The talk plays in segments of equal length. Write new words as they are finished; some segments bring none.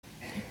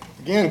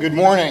Again, good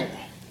morning.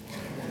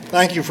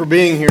 Thank you for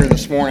being here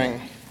this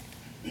morning.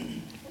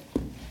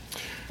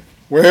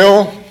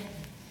 Well,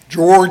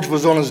 George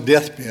was on his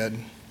deathbed.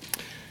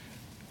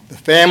 The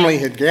family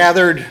had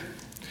gathered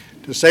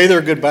to say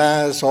their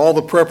goodbyes. All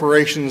the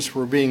preparations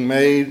were being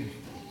made.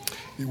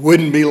 It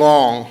wouldn't be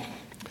long.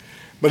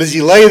 But as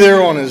he lay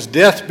there on his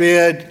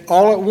deathbed,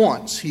 all at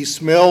once, he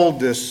smelled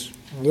this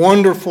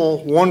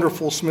wonderful,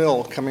 wonderful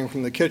smell coming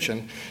from the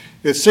kitchen.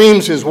 It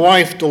seems his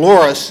wife,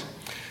 Dolores,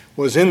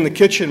 was in the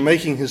kitchen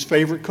making his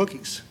favorite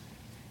cookies.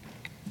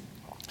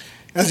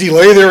 As he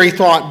lay there, he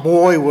thought,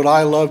 boy, would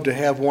I love to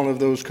have one of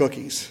those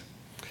cookies.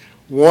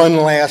 One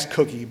last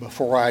cookie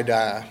before I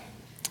die.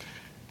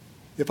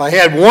 If I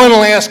had one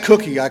last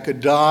cookie, I could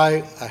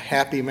die a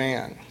happy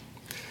man.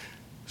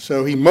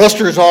 So he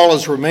musters all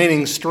his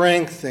remaining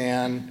strength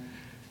and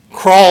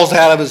crawls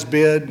out of his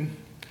bed,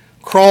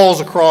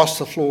 crawls across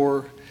the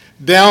floor,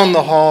 down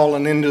the hall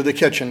and into the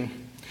kitchen.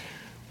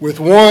 With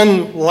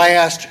one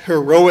last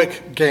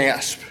heroic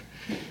gasp,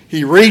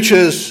 he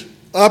reaches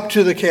up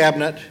to the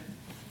cabinet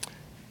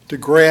to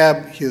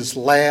grab his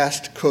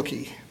last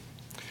cookie.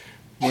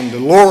 When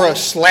Dolores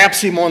slaps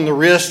him on the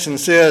wrist and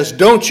says,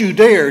 "Don't you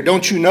dare,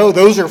 don't you know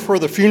those are for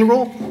the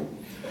funeral?"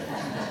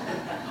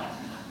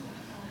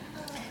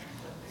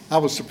 I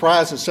was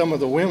surprised that some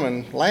of the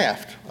women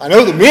laughed. I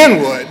know the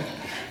men would.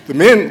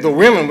 The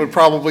women would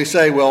probably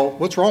say, well,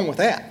 what's wrong with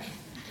that?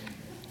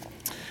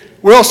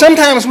 Well,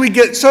 sometimes we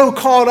get so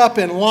caught up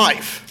in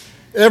life,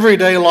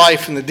 everyday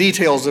life, and the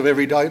details of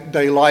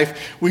everyday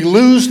life, we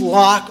lose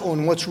lock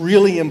on what's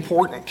really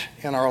important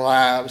in our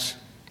lives.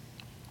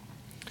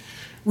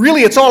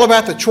 Really, it's all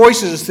about the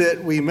choices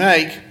that we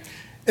make.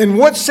 And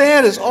what's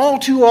sad is all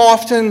too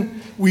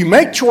often we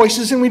make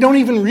choices and we don't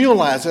even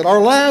realize it.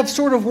 Our lives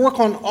sort of work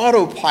on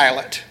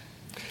autopilot.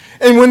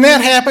 And when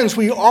that happens,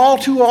 we all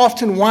too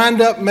often wind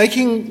up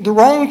making the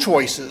wrong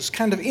choices,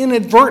 kind of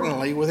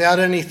inadvertently, without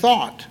any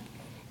thought.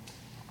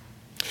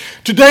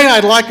 Today,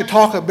 I'd like to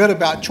talk a bit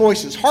about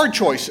choices, hard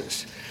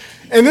choices.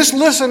 And this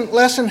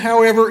lesson,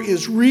 however,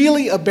 is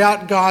really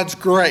about God's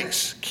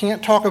grace.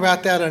 Can't talk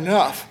about that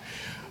enough.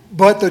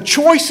 But the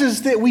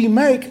choices that we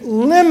make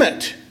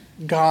limit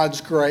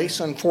God's grace,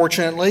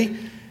 unfortunately.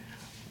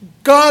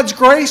 God's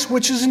grace,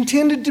 which is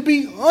intended to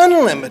be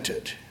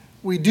unlimited.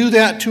 We do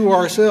that to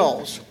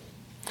ourselves.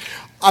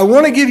 I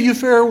want to give you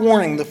fair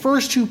warning. The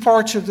first two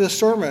parts of this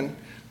sermon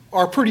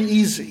are pretty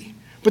easy,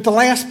 but the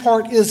last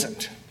part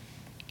isn't.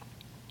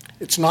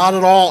 It's not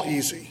at all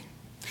easy.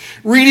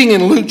 Reading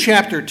in Luke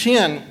chapter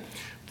 10,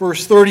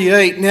 verse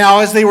 38, "Now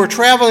as they were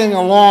traveling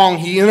along,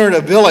 he entered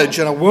a village,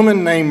 and a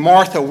woman named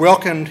Martha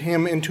welcomed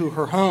him into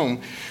her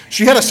home.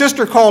 She had a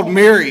sister called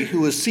Mary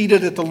who was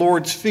seated at the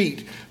Lord's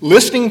feet,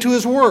 listening to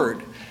his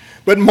word.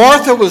 But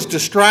Martha was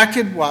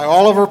distracted by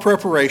all of her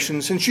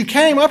preparations, and she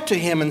came up to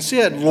him and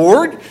said,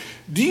 'Lord,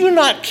 do you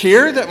not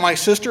care that my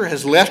sister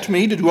has left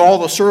me to do all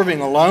the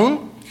serving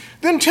alone?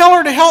 Then tell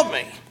her to help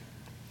me.'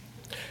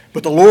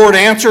 But the Lord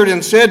answered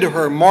and said to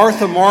her,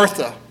 'Martha,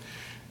 Martha,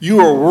 you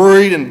are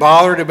worried and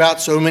bothered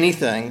about so many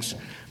things,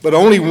 but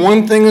only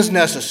one thing is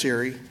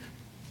necessary.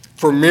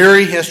 For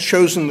Mary has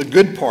chosen the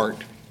good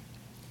part,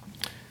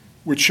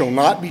 which shall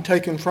not be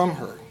taken from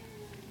her.'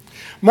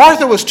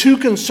 Martha was too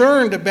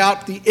concerned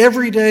about the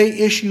everyday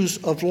issues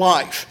of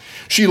life.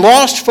 She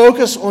lost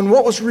focus on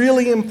what was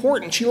really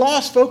important. She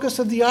lost focus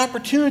of the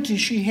opportunity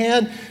she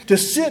had to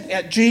sit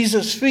at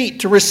Jesus' feet,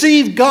 to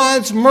receive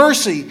God's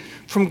mercy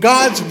from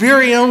God's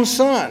very own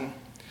Son.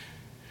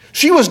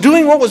 She was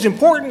doing what was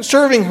important,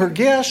 serving her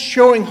guests,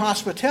 showing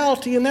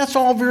hospitality, and that's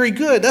all very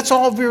good. That's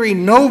all very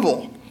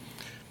noble.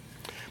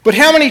 But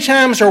how many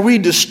times are we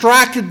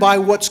distracted by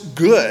what's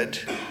good,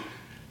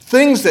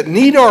 things that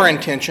need our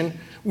attention,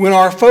 when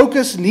our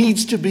focus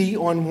needs to be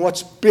on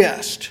what's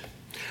best?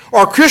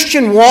 Our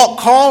Christian walk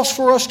calls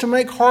for us to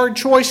make hard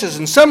choices,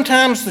 and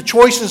sometimes the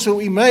choices that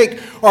we make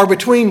are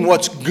between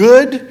what's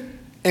good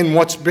and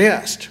what's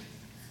best.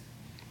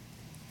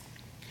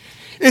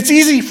 It's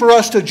easy for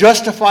us to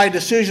justify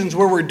decisions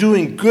where we're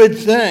doing good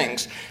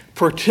things,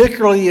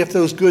 particularly if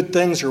those good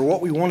things are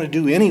what we want to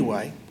do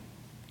anyway.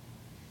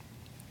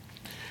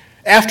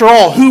 After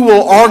all, who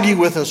will argue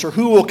with us or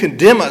who will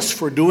condemn us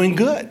for doing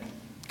good?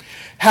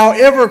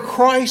 However,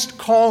 Christ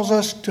calls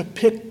us to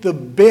pick the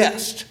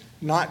best,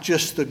 not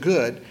just the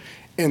good,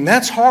 and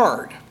that's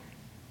hard.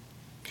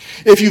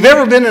 If you've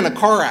ever been in a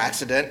car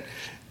accident,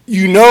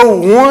 you know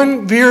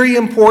one very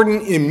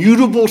important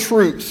immutable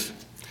truth,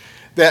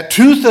 that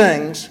two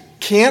things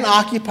can't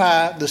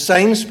occupy the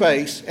same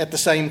space at the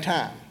same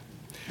time.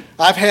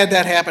 I've had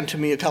that happen to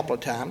me a couple of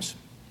times.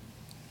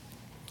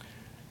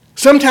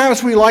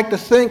 Sometimes we like to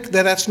think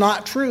that that's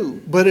not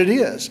true, but it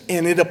is,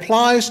 and it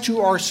applies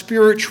to our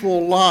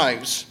spiritual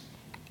lives.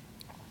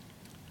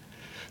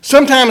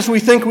 Sometimes we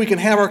think we can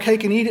have our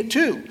cake and eat it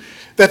too,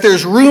 that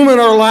there's room in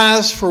our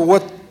lives for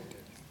what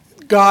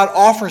God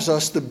offers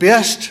us, the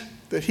best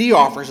that he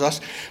offers us,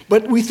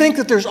 but we think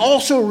that there's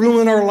also room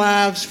in our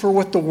lives for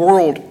what the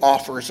world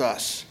offers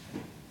us.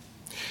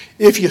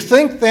 If you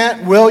think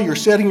that, well, you're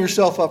setting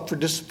yourself up for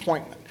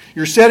disappointment.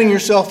 You're setting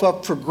yourself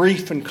up for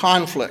grief and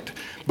conflict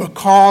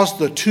because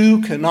the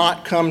two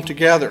cannot come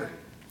together.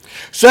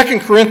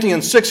 2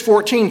 Corinthians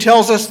 6:14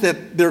 tells us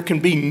that there can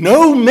be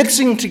no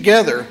mixing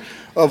together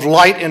of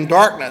light and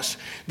darkness.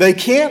 They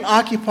can't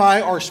occupy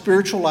our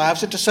spiritual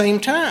lives at the same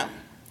time.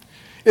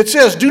 It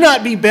says, "Do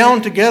not be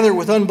bound together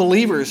with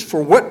unbelievers,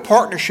 for what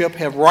partnership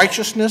have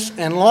righteousness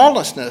and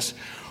lawlessness?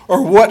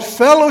 Or what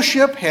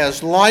fellowship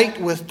has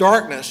light with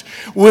darkness?"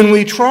 When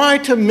we try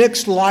to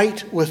mix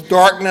light with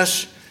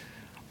darkness,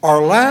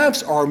 our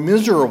lives are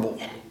miserable.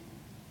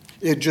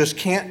 It just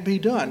can't be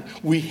done.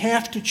 We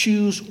have to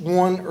choose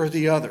one or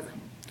the other.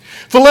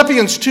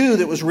 Philippians 2,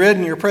 that was read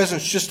in your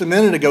presence just a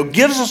minute ago,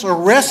 gives us a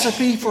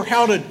recipe for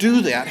how to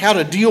do that, how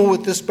to deal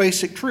with this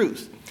basic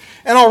truth.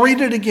 And I'll read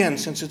it again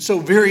since it's so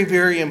very,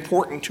 very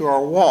important to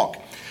our walk.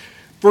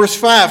 Verse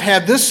 5,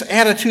 "Have this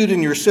attitude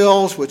in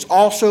yourselves, which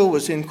also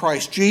was in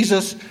Christ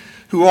Jesus,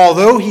 who,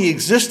 although he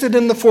existed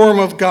in the form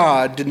of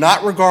God, did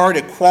not regard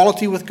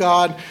equality with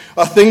God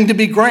a thing to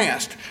be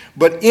grasped,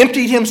 but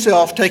emptied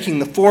himself, taking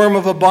the form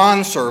of a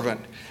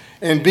bondservant,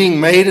 and being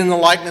made in the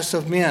likeness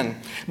of men.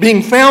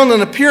 Being found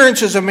in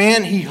appearance as a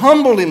man, he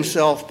humbled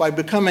himself by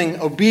becoming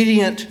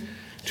obedient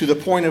to the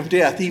point of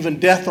death, even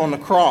death on the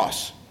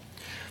cross.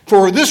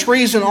 For this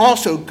reason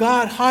also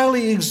God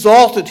highly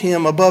exalted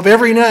him above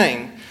every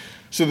name,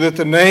 so that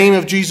the name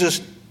of Jesus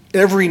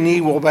every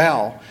knee will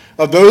bow,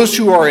 of those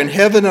who are in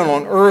heaven and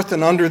on earth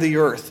and under the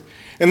earth,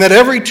 and that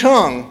every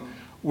tongue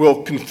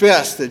will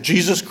confess that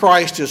Jesus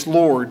Christ is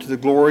Lord, to the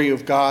glory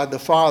of God the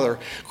Father."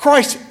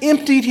 Christ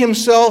emptied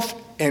himself,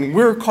 and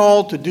we're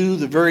called to do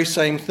the very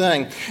same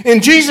thing. In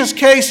Jesus'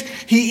 case,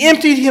 he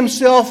emptied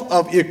himself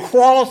of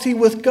equality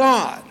with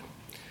God.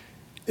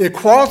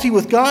 Equality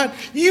with God?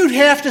 You'd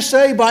have to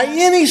say by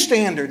any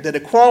standard that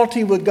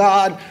equality with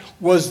God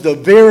was the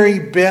very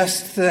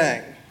best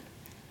thing.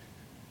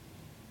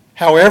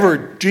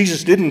 However,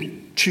 Jesus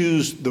didn't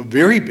choose the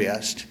very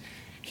best.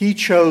 He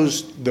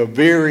chose the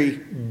very,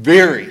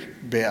 very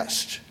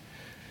best,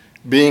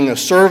 being a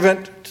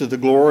servant to the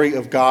glory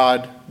of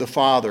God the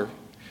Father.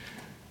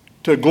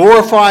 To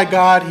glorify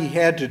God, he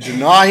had to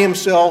deny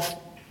himself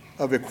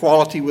of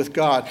equality with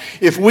God.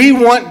 If we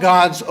want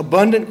God's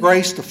abundant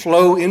grace to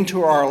flow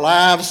into our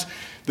lives,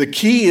 the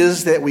key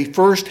is that we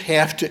first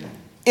have to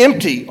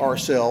empty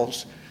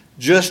ourselves,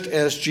 just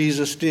as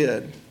Jesus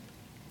did.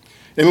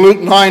 In Luke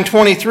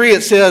 9:23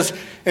 it says,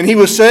 "And he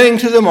was saying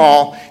to them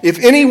all, 'If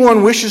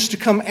anyone wishes to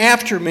come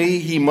after me,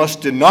 he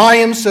must deny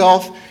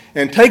himself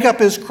and take up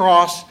his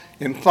cross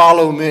and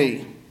follow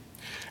me.'"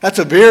 There's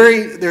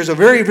a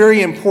very,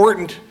 very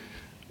important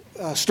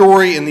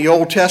story in the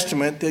Old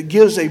Testament that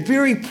gives a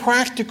very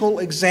practical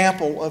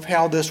example of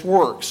how this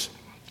works.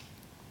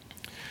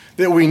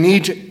 That we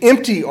need to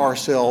empty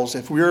ourselves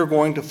if we are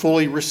going to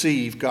fully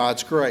receive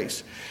God's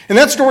grace. And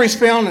that story is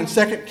found in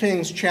 2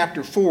 Kings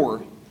chapter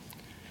 4.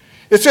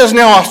 It says,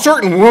 "Now a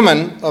certain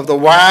woman of the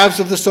wives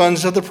of the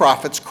sons of the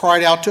prophets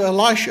cried out to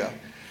Elisha,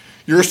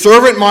 'Your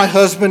servant, my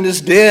husband, is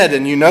dead,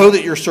 and you know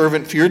that your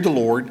servant feared the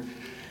Lord,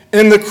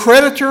 and the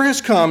creditor has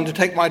come to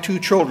take my 2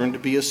 children to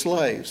be his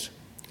slaves.'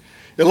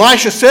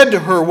 Elisha said to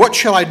her, 'What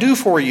shall I do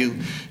for you?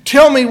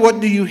 Tell me, what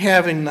do you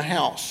have in the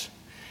house?'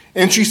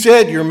 And she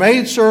said, 'Your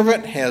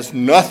maidservant has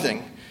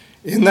nothing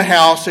in the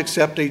house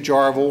except a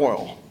jar of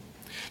oil.'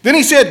 Then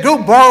he said, 'Go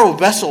borrow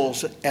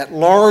vessels at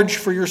large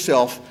for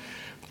yourself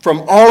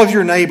from all of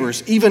your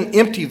neighbors, even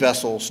empty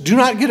vessels. Do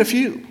not get a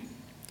few.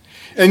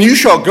 And you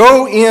shall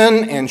go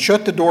in and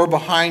shut the door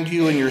behind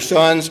you and your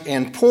sons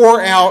and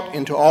pour out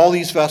into all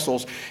these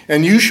vessels,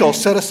 and you shall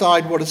set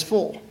aside what is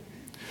full.'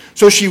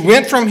 So she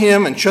went from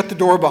him and shut the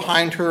door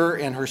behind her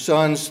and her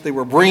sons. They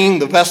were bringing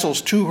the vessels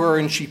to her,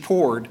 and she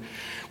poured.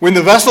 When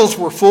the vessels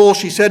were full,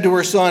 she said to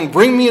her son,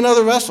 'Bring me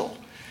another vessel.'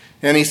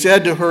 And he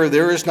said to her,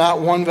 'There is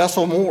not one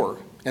vessel more.'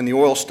 And the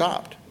oil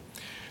stopped.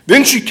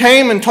 Then she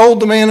came and told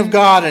the man of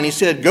God, and he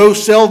said, 'Go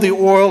sell the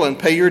oil and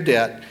pay your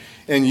debt,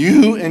 and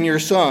you and your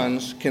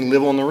sons can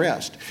live on the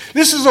rest.'"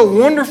 This is a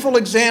wonderful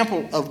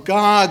example of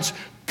God's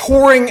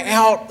pouring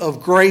out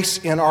of grace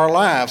in our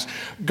lives.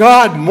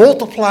 God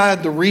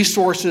multiplied the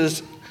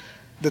resources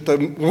that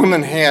the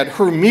woman had,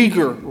 her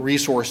meager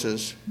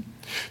resources.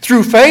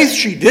 Through faith,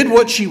 she did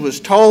what she was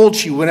told.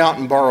 She went out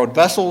and borrowed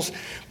vessels.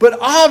 But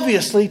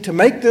obviously, to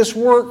make this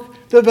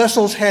work, the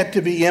vessels had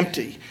to be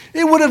empty.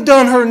 It would have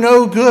done her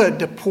no good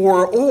to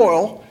pour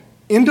oil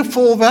into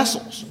full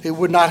vessels. It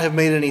would not have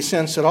made any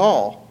sense at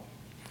all.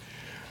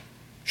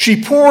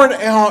 She poured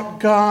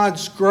out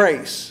God's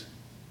grace,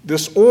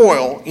 this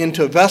oil,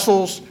 into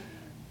vessels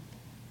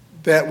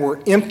that were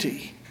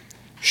empty.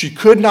 She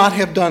could not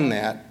have done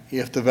that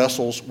if the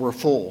vessels were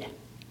full.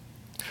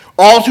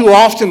 All too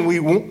often we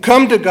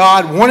come to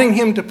God wanting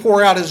him to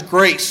pour out his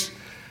grace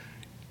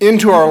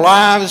into our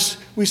lives.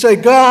 We say,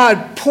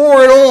 "God,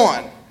 pour it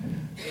on."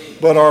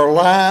 But our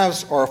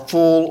lives are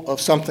full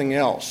of something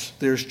else.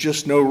 There's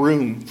just no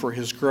room for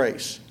his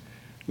grace.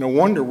 No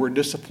wonder we're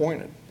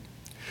disappointed.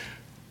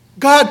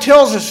 God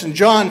tells us in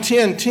John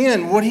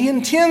 10:10 what he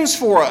intends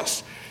for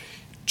us.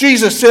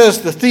 Jesus says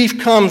the thief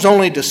comes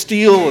only to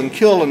steal and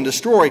kill and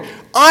destroy.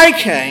 I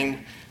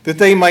came that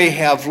they may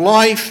have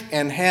life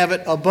and have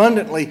it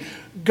abundantly.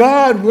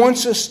 God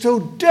wants us so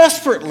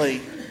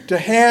desperately to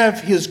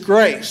have his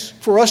grace,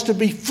 for us to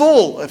be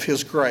full of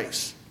his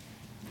grace.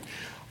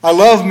 I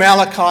love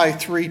Malachi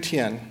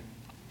 3:10.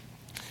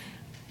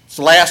 It's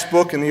the last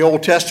book in the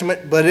Old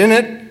Testament, but in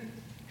it,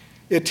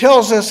 it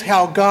tells us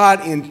how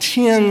God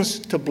intends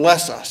to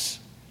bless us.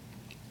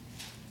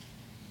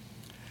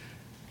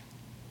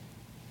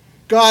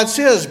 God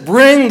says,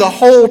 "Bring the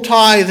whole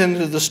tithe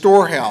into the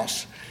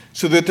storehouse,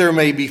 so that there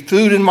may be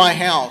food in my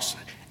house.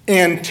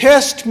 And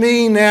test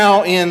me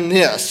now in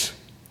this,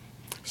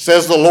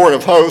 says the Lord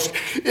of hosts,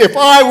 if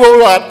I will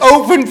not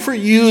open for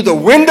you the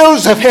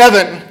windows of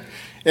heaven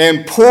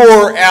and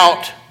pour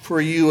out for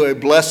you a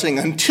blessing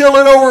until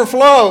it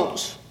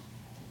overflows."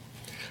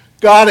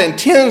 God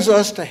intends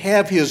us to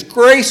have his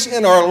grace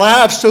in our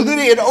lives so that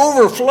it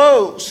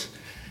overflows.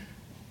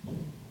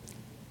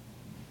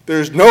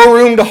 There's no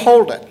room to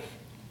hold it.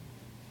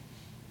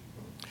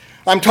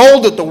 I'm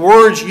told that the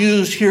words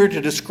used here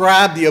to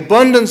describe the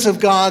abundance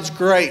of God's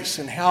grace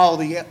and how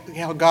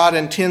God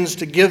intends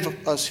to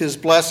give us his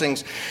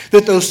blessings,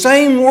 that those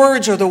same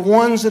words are the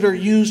ones that are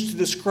used to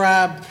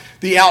describe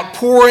the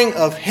outpouring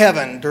of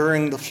heaven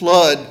during the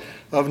flood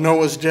of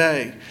Noah's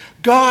day.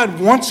 God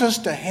wants us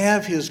to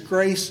have his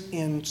grace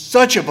in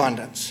such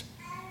abundance.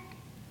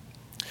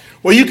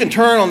 Well, you can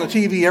turn on the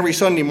TV every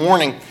Sunday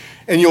morning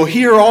and you'll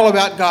hear all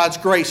about God's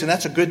grace, and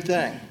that's a good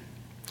thing.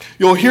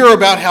 You'll hear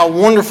about how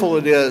wonderful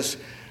it is,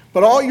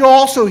 but you'll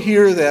also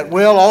hear that,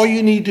 well, all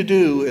you need to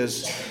do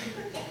is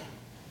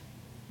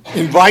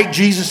invite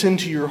Jesus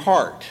into your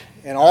heart,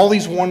 and all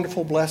these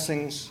wonderful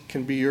blessings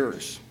can be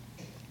yours.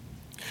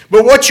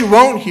 But what you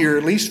won't hear,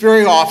 at least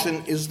very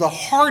often, is the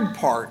hard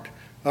part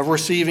of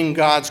receiving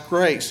God's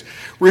grace.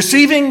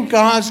 Receiving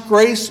God's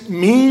grace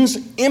means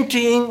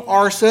emptying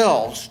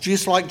ourselves,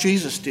 just like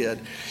Jesus did.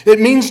 It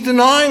means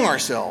denying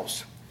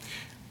ourselves.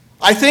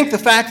 I think the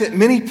fact that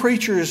many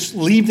preachers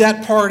leave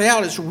that part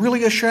out is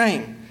really a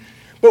shame.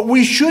 But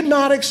we should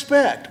not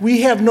expect,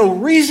 we have no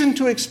reason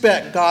to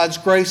expect God's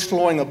grace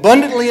flowing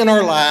abundantly in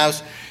our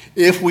lives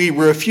if we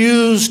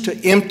refuse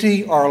to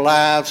empty our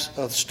lives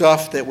of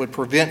stuff that would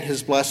prevent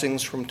his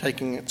blessings from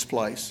taking its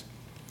place.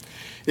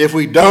 If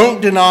we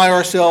don't deny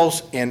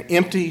ourselves and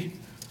empty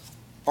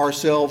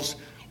ourselves,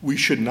 we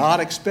should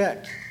not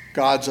expect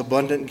God's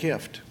abundant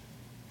gift.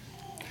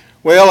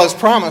 Well, as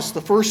promised,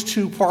 the first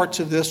two parts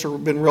of this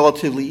have been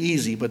relatively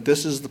easy, but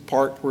this is the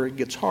part where it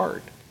gets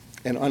hard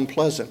and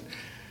unpleasant.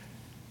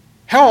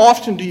 How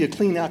often do you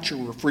clean out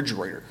your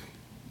refrigerator?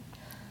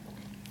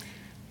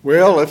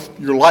 Well, if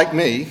you're like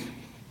me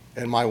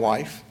and my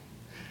wife,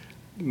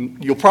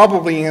 you'll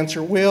probably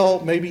answer, well,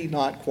 maybe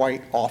not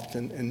quite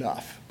often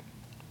enough.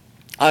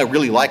 I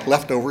really like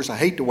leftovers. I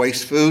hate to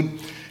waste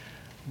food,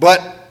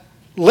 but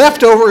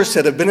leftovers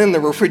that have been in the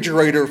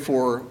refrigerator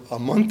for a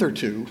month or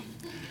two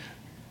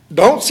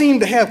don't seem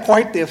to have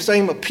quite the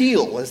same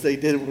appeal as they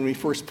did when we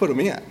first put them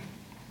in.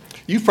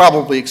 You've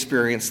probably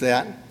experienced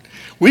that.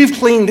 We've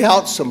cleaned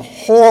out some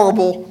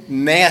horrible,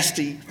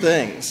 nasty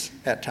things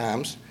at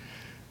times.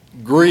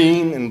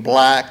 Green and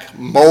black,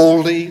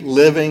 moldy,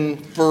 living,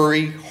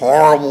 furry,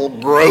 horrible,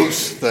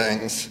 gross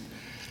things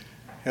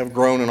have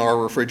grown in our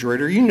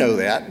refrigerator. You know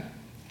that.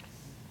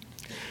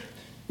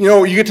 You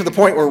know, you get to the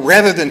point where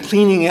rather than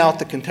cleaning out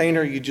the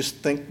container, you just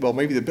think, well,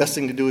 maybe the best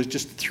thing to do is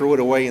just throw it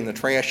away in the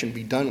trash and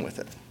be done with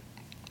it.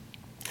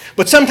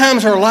 But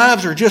sometimes our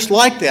lives are just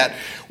like that.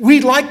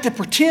 We'd like to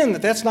pretend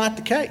that that's not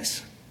the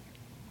case.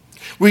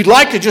 We'd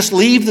like to just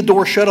leave the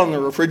door shut on the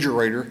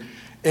refrigerator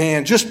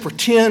and just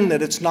pretend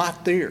that it's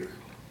not there.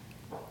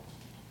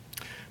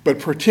 But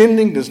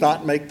pretending does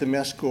not make the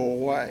mess go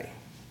away.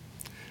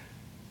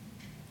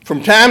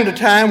 From time to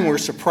time, we're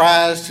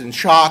surprised and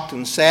shocked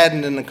and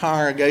saddened in the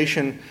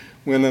congregation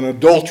when an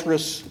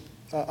adulterous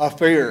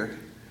affair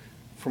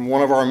from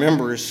one of our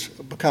members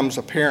becomes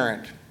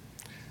apparent.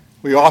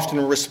 We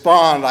often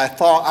respond,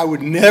 I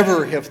would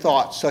never have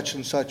thought such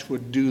and such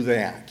would do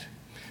that.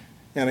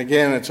 And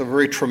again, it's a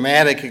very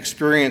traumatic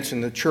experience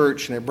in the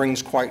church, and it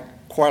brings quite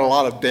a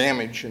lot of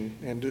damage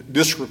and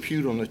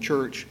disrepute on the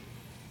church.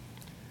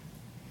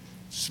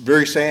 It's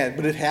very sad,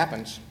 but it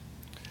happens.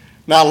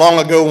 Not long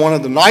ago, one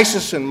of the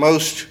nicest and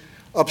most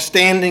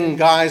upstanding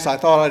guys I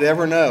thought I'd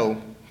ever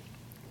know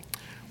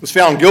was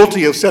found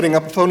guilty of setting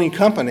up a phony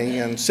company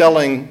and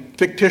selling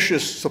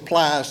fictitious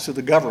supplies to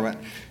the government.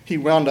 He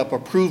wound up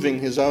approving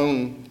his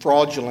own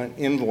fraudulent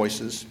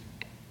invoices.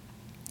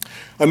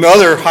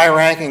 Another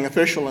high-ranking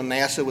official in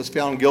NASA was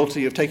found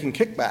guilty of taking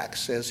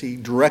kickbacks as he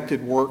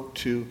directed work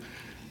to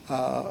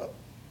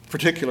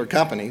particular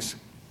companies.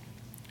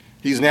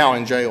 He's now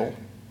in jail.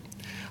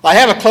 I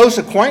have a close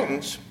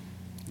acquaintance,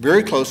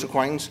 very close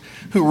acquaintance,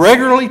 who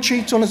regularly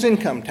cheats on his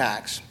income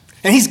tax.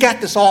 And he's got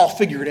this all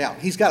figured out.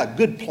 He's got a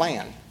good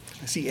plan.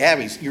 I see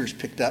Abby's ears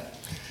picked up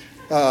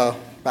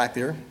back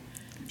there.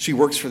 She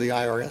works for the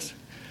IRS.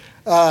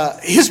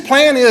 His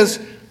plan is,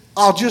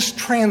 I'll just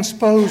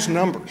transpose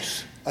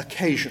numbers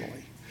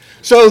occasionally,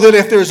 so that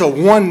if there's a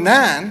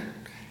 19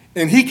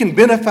 and he can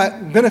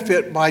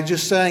benefit by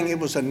just saying it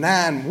was a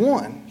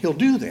 9-1. He'll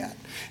do that.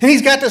 And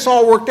he's got this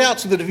all worked out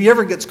so that if he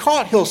ever gets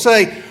caught, he'll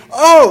say,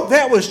 oh,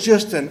 that was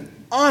just an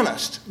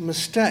honest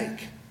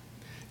mistake.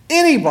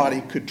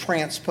 Anybody could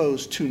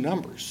transpose two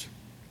numbers.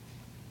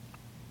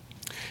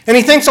 And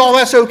he thinks all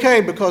that's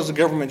okay because the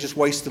government just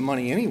wastes the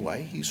money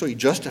anyway, so he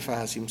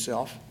justifies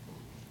himself.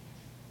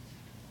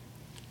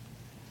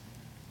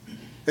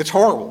 It's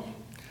horrible.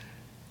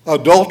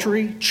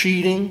 Adultery,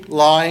 cheating,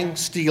 lying,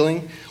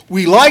 stealing.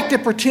 We like to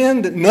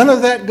pretend that none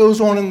of that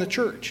goes on in the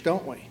church,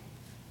 don't we?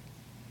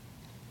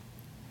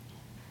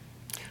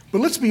 But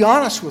let's be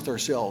honest with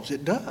ourselves,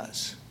 it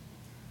does.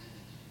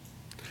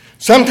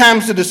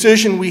 Sometimes the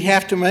decision we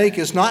have to make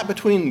is not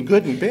between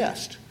good and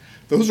best.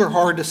 Those are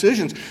hard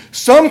decisions.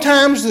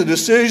 Sometimes the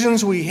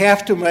decisions we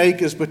have to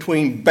make is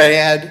between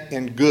bad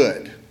and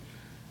good.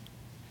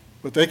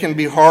 But they can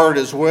be hard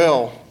as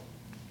well.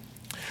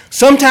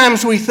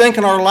 Sometimes we think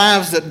in our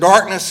lives that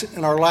darkness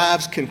in our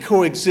lives can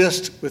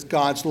coexist with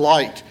God's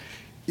light.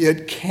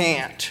 It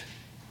can't.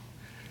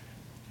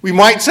 We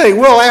might say,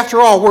 well,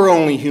 after all, we're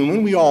only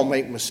human. We all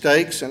make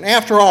mistakes. And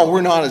after all,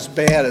 we're not as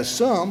bad as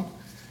some.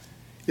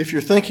 If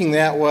you're thinking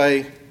that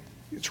way,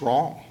 it's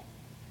wrong.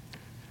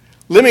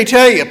 Let me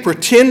tell you,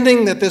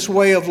 pretending that this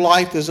way of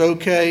life is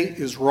okay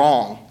is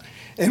wrong.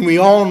 And we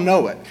all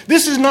know it.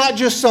 This is not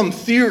just some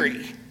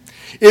theory.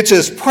 It's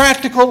as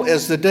practical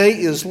as the day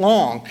is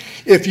long.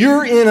 If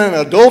you're in an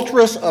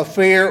adulterous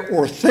affair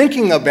or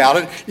thinking about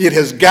it, it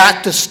has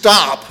got to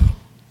stop.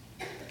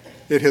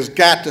 It has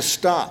got to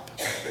stop.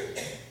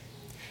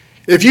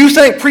 If you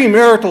think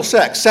premarital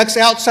sex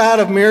outside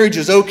of marriage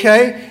is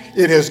okay,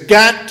 it has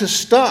got to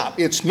stop.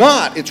 It's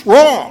not. It's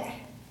wrong.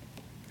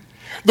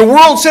 The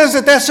world says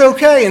that that's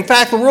okay. In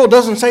fact, the world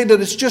doesn't say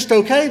that it's just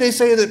okay. They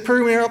say that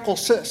premarital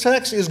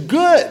sex is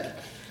good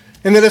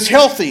and that it's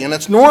healthy and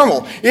it's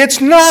normal.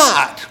 It's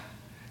not.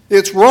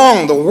 It's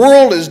wrong. The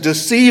world is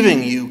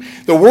deceiving you.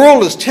 The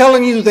world is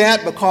telling you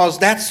that because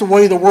that's the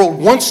way the world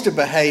wants to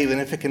behave, and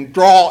if it can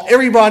draw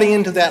everybody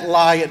into that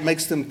lie, it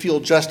makes them feel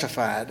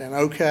justified and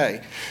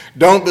okay.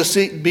 Don't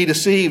be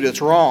deceived.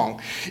 It's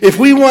wrong. If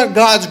we want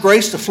God's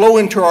grace to flow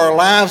into our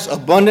lives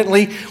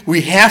abundantly,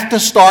 we have to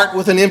start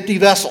with an empty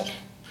vessel.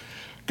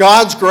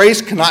 God's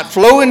grace cannot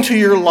flow into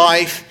your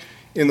life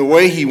in the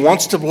way He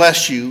wants to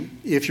bless you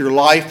if your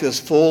life is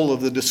full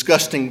of the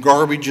disgusting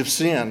garbage of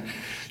sin.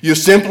 You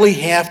simply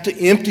have to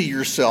empty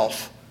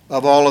yourself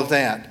of all of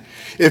that.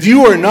 If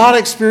you are not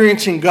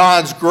experiencing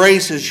God's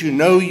grace as you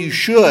know you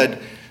should,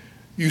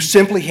 you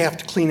simply have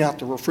to clean out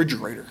the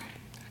refrigerator.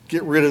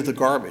 Get rid of the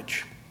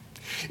garbage.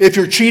 If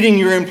you're cheating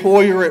your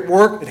employer at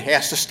work, it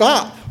has to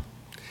stop.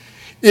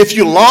 If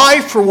you lie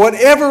for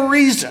whatever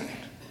reason,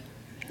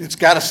 it's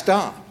got to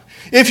stop.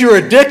 If you're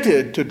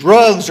addicted to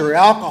drugs or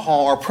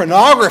alcohol or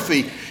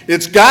pornography,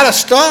 it's got to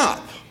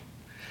stop.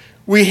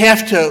 We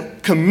have to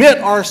commit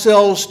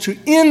ourselves to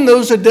end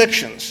those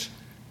addictions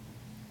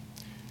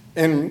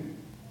and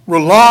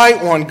rely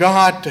on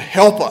God to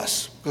help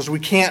us because we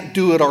can't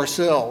do it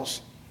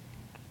ourselves.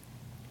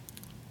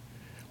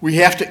 We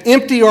have to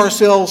empty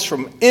ourselves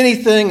from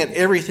anything and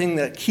everything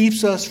that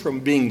keeps us from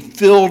being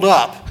filled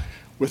up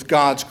with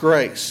God's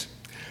grace.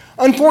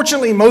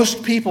 Unfortunately,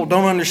 most people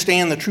don't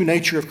understand the true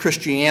nature of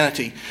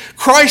Christianity.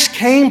 Christ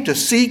came to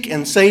seek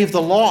and save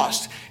the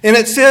lost. And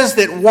it says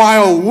that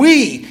while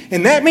we,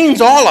 and that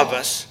means all of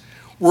us,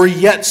 were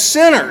yet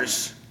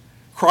sinners,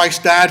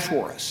 Christ died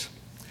for us.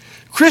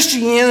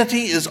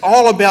 Christianity is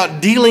all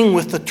about dealing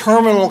with the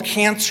terminal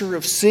cancer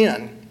of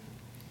sin.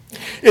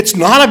 It's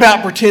not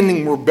about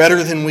pretending we're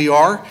better than we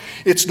are.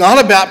 It's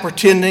not about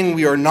pretending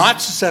we are not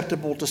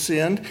susceptible to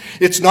sin.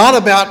 It's not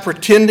about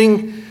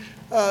pretending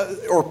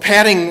or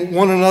patting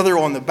one another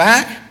on the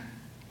back.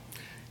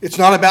 It's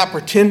not about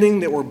pretending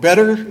that we're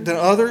better than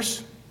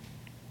others.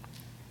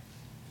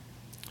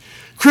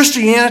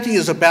 Christianity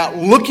is about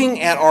looking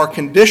at our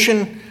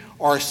condition,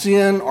 our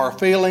sin, our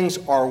failings,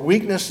 our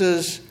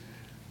weaknesses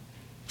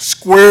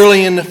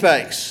squarely in the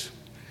face,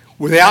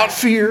 without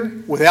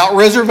fear, without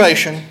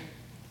reservation,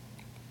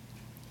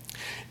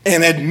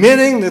 and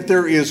admitting that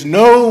there is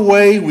no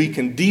way we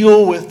can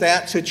deal with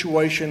that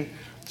situation,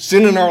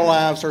 sin in our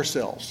lives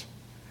ourselves.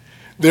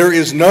 There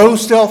is no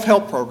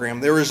self-help program.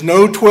 There is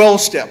no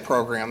 12-step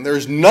program.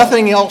 There's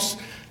nothing else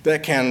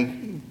that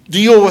can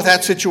deal with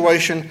that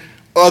situation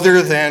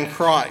other than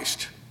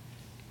Christ.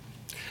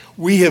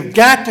 We have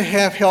got to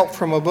have help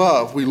from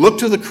above. We look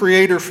to the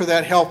Creator for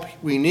that help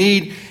we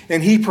need,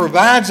 and He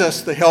provides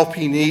us the help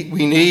we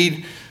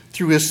need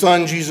through His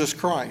Son, Jesus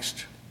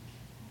Christ.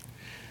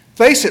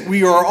 Face it,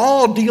 we are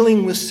all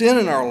dealing with sin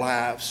in our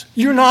lives.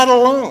 You're not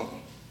alone.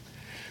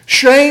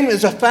 Shame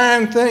is a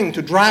fine thing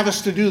to drive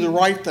us to do the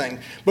right thing,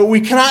 but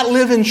we cannot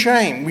live in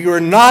shame. We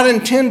are not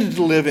intended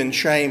to live in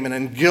shame and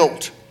in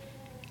guilt.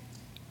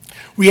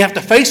 We have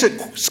to face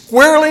it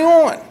squarely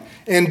on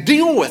and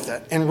deal with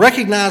it and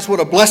recognize what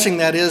a blessing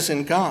that is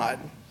in God.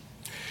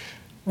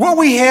 What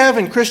we have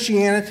in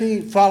Christianity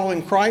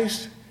following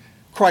Christ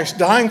Christ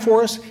dying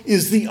for us,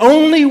 is the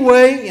only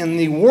way in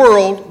the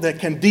world that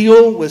can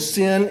deal with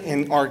sin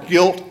and our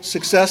guilt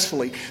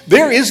successfully.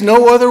 There is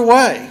no other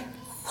way.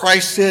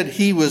 Christ said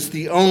he was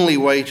the only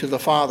way to the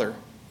Father.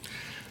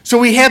 So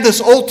we have this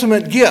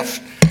ultimate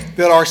gift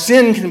that our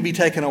sin can be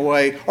taken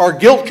away, our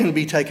guilt can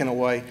be taken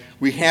away.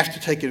 We have to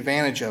take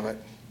advantage of it.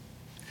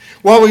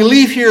 While we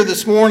leave here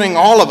this morning,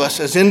 all of us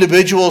as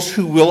individuals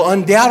who will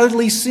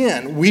undoubtedly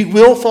sin, we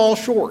will fall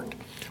short.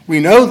 We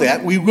know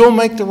that. We will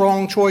make the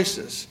wrong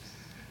choices.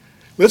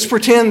 Let's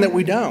pretend that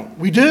we don't.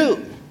 We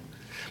do.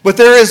 But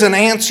there is an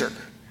answer,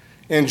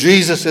 and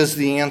Jesus is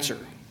the answer.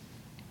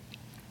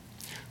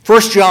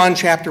 1 John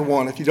chapter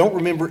 1. If you don't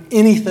remember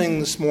anything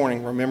this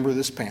morning, remember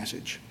this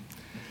passage.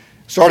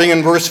 Starting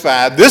in verse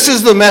 5. This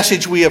is the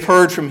message we have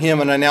heard from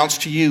him and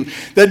announced to you,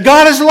 that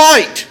God is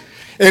light,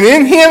 and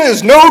in him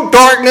is no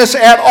darkness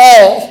at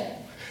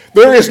all.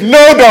 There is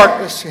no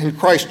darkness in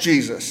Christ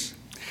Jesus.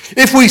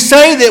 If we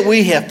say that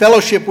we have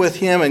fellowship with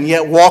him and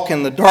yet walk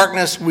in the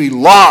darkness, we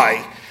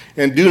lie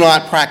and do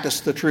not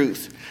practice the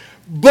truth.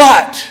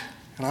 But,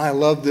 and I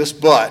love this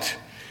but,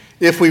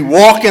 if we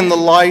walk in the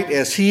light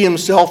as he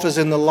himself is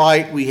in the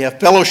light, we have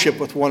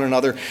fellowship with one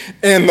another.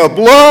 And the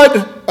blood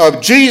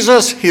of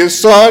Jesus, his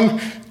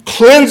Son,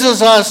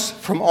 cleanses us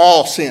from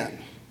all sin.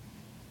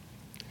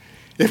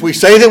 If we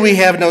say that we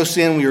have no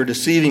sin, we are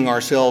deceiving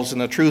ourselves and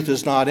the truth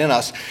is not in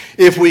us.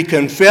 If we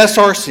confess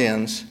our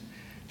sins,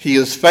 he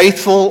is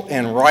faithful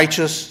and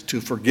righteous to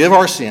forgive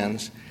our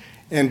sins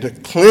and to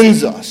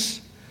cleanse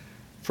us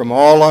from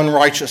all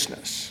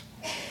unrighteousness.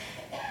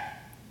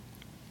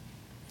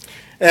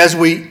 As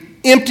we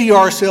empty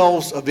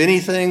ourselves of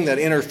anything that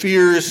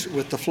interferes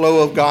with the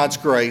flow of God's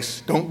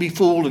grace, don't be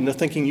fooled into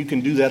thinking you can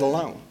do that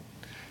alone.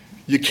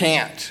 You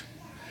can't.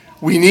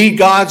 We need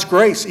God's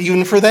grace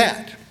even for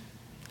that.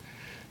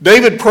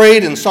 David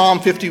prayed in Psalm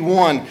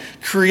 51,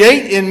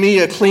 "Create in me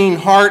a clean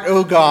heart,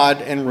 O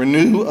God, and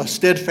renew a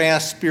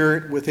steadfast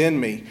spirit within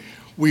me."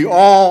 We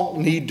all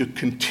need to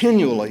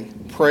continually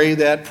pray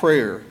that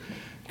prayer.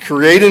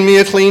 Create in me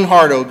a clean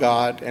heart, O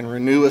God, and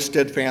renew a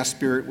steadfast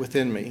spirit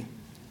within me.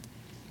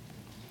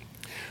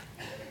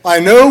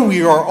 I know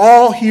we are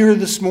all here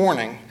this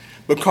morning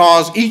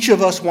because each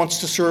of us wants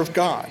to serve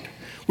God.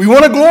 We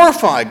want to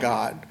glorify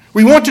God.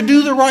 We want to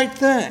do the right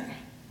thing.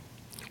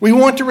 We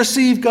want to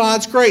receive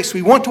God's grace.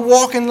 We want to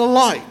walk in the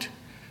light.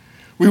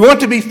 We want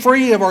to be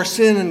free of our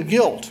sin and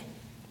guilt.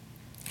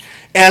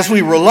 As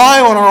we rely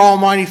on our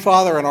Almighty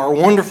Father and our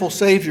wonderful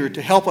Savior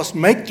to help us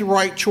make the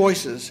right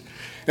choices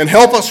and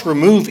help us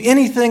remove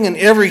anything and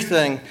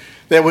everything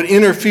that would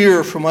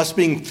interfere from us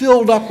being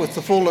filled up with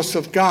the fullness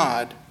of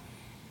God,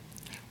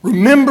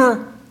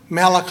 remember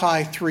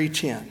Malachi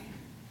 3:10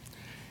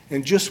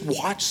 and just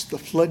watch the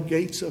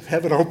floodgates of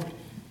heaven open.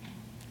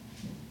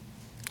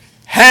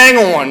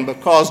 Hang on,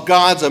 because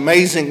God's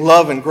amazing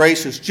love and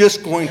grace is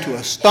just going to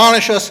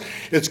astonish us.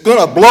 It's going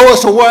to blow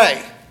us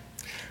away.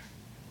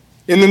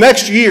 In the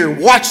next year,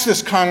 watch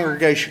this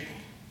congregation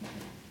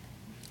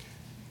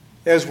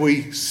as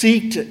we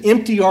seek to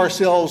empty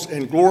ourselves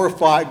and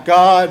glorify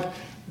God.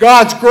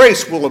 God's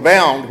grace will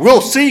abound.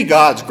 We'll see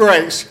God's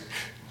grace.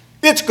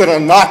 It's going to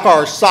knock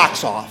our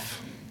socks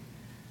off.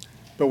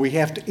 But we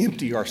have to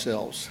empty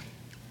ourselves.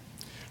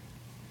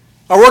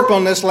 I worked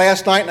on this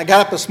last night, and I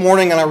got up this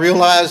morning and I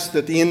realized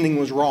that the ending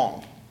was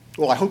wrong.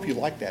 Well, I hope you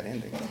like that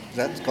ending,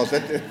 because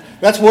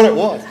that's what it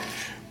was.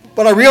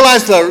 But I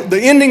realized the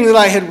ending that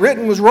I had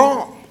written was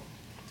wrong.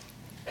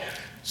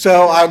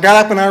 So I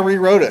got up and I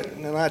rewrote it.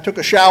 And I took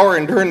a shower,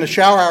 and during the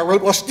shower I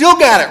wrote, well, still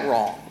got it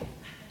wrong.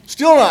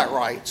 Still not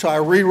right. So I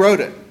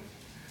rewrote it.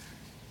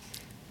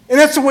 And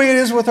that's the way it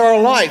is with our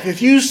life. If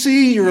you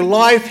see your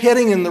life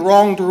heading in the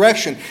wrong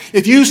direction,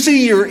 if you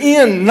see your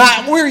end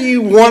not where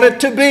you want it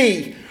to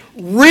be,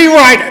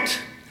 rewrite it.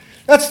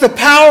 That's the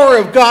power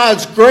of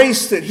God's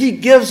grace, that he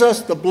gives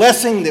us the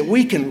blessing that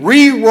we can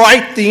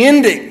rewrite the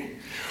ending.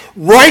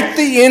 Write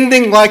the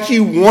ending like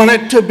you want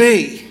it to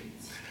be.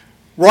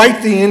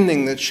 Write the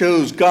ending that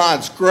shows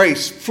God's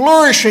grace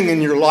flourishing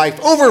in your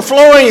life,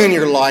 overflowing in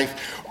your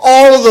life.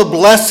 All of the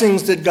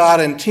blessings that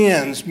God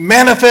intends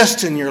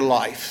manifest in your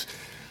life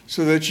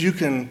so that you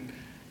can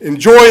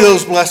enjoy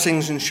those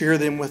blessings and share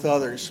them with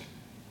others.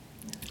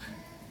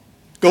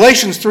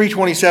 Galatians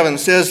 3:27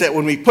 says that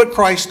when we put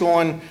Christ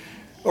on,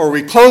 or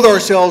we clothe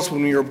ourselves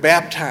when we are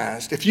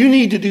baptized, if you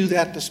need to do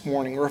that this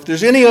morning, or if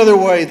there's any other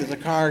way that the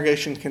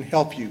congregation can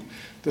help you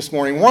this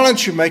morning, why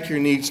don't you make your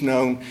needs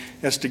known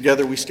as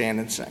together we stand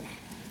and sing.